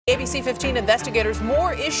ABC15 investigators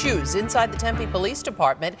more issues inside the Tempe Police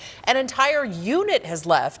Department. An entire unit has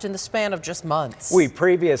left in the span of just months. We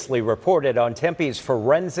previously reported on Tempe's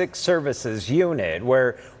Forensic Services Unit,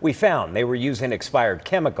 where we found they were using expired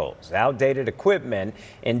chemicals, outdated equipment,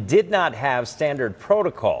 and did not have standard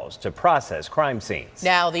protocols to process crime scenes.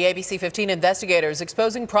 Now the ABC15 investigators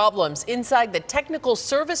exposing problems inside the Technical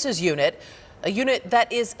Services Unit, a unit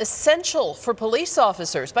that is essential for police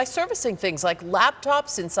officers by servicing things like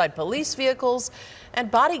laptops inside police vehicles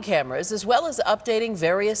and body cameras, as well as updating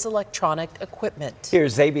various electronic equipment.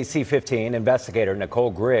 Here's ABC15 investigator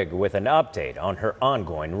Nicole Grigg with an update on her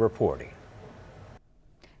ongoing reporting.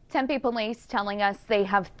 Tempe police telling us they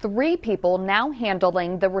have 3 people now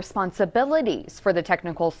handling the responsibilities for the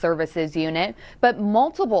Technical Services Unit, but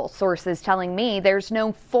multiple sources telling me there's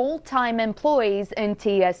no full-time employees in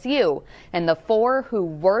TSU, and the 4 who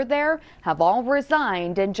were there have all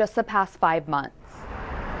resigned in just the past 5 months.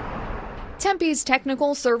 Tempe's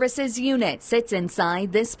Technical Services Unit sits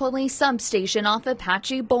inside this police substation off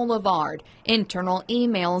Apache Boulevard. Internal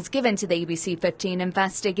emails given to the ABC15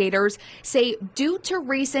 investigators say due to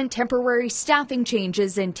recent temporary staffing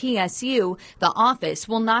changes in TSU, the office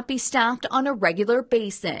will not be staffed on a regular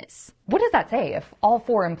basis. What does that say if all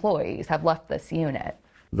 4 employees have left this unit?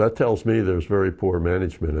 That tells me there's very poor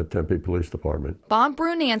management at Tempe Police Department. Bob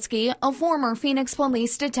Brunansky, a former Phoenix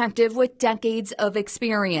police detective with decades of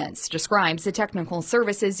experience, describes the Technical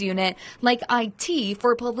Services Unit like IT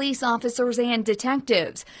for police officers and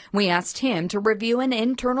detectives. We asked him to review an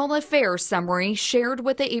internal affairs summary shared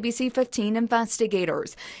with the ABC15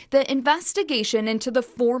 investigators. The investigation into the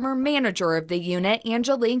former manager of the unit,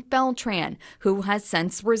 Angelique Beltran, who has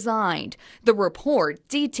since resigned. The report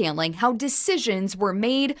detailing how decisions were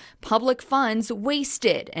made, public funds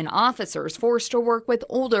wasted, and officers forced to work with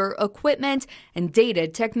older equipment and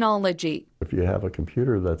dated technology. If you have a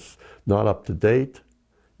computer that's not up to date,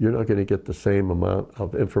 you're not going to get the same amount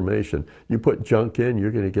of information. You put junk in, you're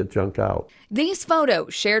going to get junk out. These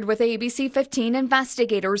photos shared with ABC15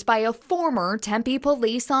 investigators by a former Tempe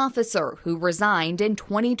police officer who resigned in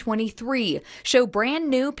 2023 show brand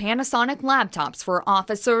new Panasonic laptops for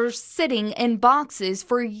officers sitting in boxes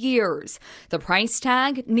for years. The price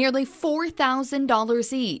tag, nearly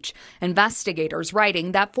 $4,000 each. Investigators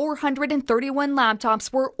writing that 431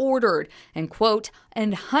 laptops were ordered and, quote,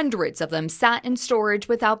 and hundreds of them sat in storage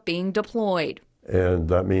without being deployed. And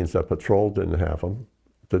that means that patrol didn't have them,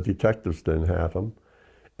 the detectives didn't have them.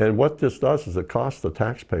 And what this does is it costs the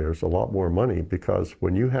taxpayers a lot more money, because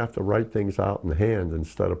when you have to write things out in hand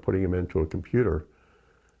instead of putting them into a computer,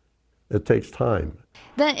 it takes time.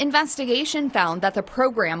 The investigation found that the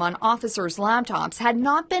program on officers' laptops had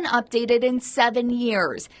not been updated in 7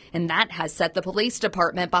 years, and that has set the police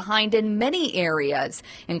department behind in many areas,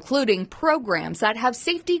 including programs that have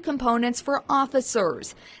safety components for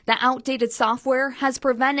officers. The outdated software has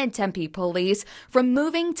prevented Tempe police from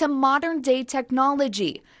moving to modern-day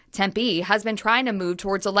technology. Tempe has been trying to move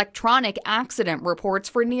towards electronic accident reports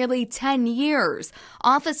for nearly 10 years.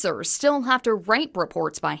 Officers still have to write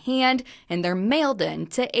reports by hand, and they're mailed in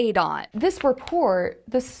to ADOT. This report,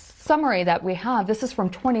 this summary that we have, this is from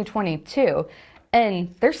 2022,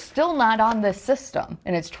 and they're still not on this system,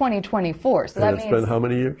 and it's 2024. So that means it's been how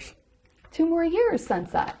many years? 2 more years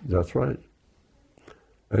since that. That's right.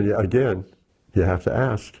 And again, you have to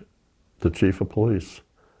ask the chief of police,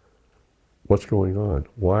 what's going on?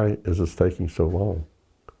 Why is this taking so long?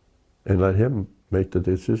 And let him make the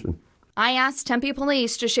decision. I asked Tempe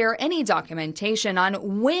police to share any documentation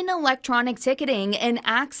on when electronic ticketing and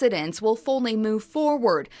accidents will fully move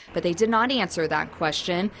forward, but they did not answer that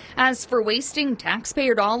question. As for wasting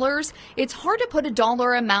taxpayer dollars, it's hard to put a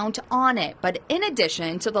dollar amount on it, but in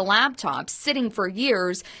addition to the laptops sitting for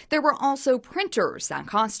years, there were also printers that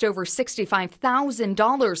cost over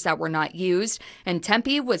 $65,000 that were not used, and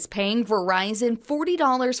Tempe was paying Verizon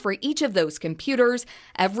 $40 for each of those computers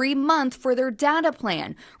every month for their data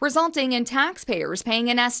plan, resulting in taxpayers paying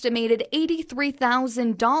an estimated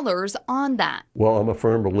 $83,000 on that. Well, I'm a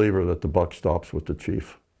firm believer that the buck stops with the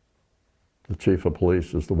chief. The chief of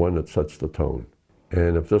police is the one that sets the tone.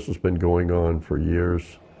 And if this has been going on for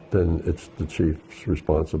years, then it's the chief's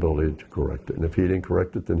responsibility to correct it. And if he didn't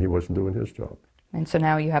correct it, then he wasn't doing his job. And so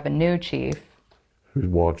now you have a new chief who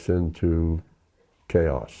walks into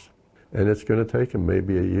chaos. And it's going to take him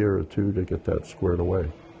maybe a year or 2 to get that squared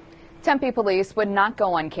away. Tempe police would not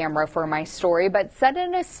go on camera for my story, but said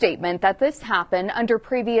in a statement that this happened under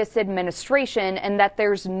previous administration and that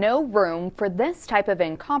there's no room for this type of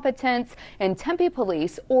incompetence in Tempe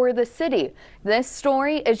police or the city. This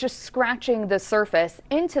story is just scratching the surface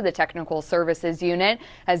into the technical services unit,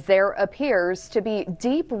 as there appears to be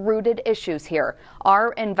deep-rooted issues here.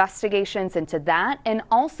 Our investigations into that and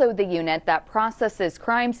also the unit that processes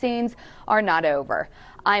crime scenes are not over.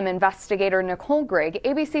 I'm investigator Nicole Grigg,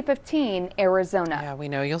 ABC 15 Arizona. Yeah, we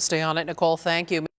know you'll stay on it, Nicole. Thank you.